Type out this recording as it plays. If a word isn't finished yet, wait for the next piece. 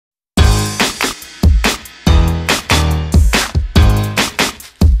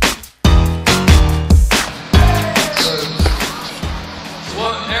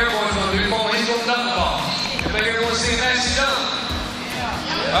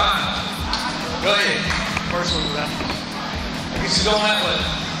Go ahead. First one. I guess it's going that way.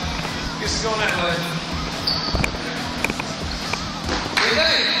 Guess it's going that way. What do you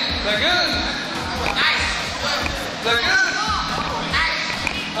think? Is that good? Nice. Is that good? Nice.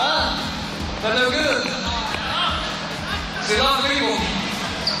 Huh? That no good? See, a lot of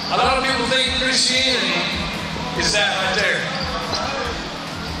people think Christianity is that right there.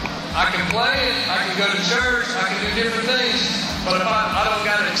 I can play it, I can go to church, I can do different things, but if I don't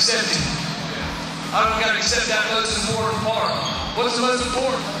got to accept it. I don't got to accept that most important part. What's the most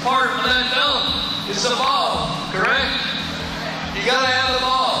important part of that dome? It's the ball, correct? You got to have the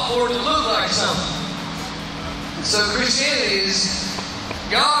ball for it to look like something. So Christianity is,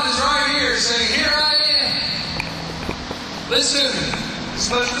 God is right here saying, here I am. Listen to me. It's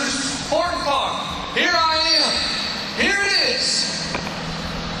the most important part. Here I am. Here it is.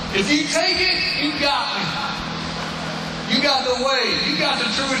 If you take it, you got me. You got the way. You got the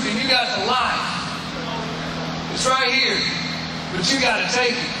truth, and you got the life. It's right here. But you got to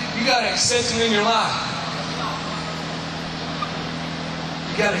take it. You got to accept it in your life.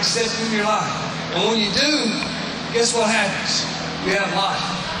 You got to accept it in your life. And when you do, guess what happens? You have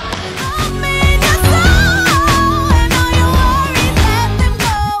life.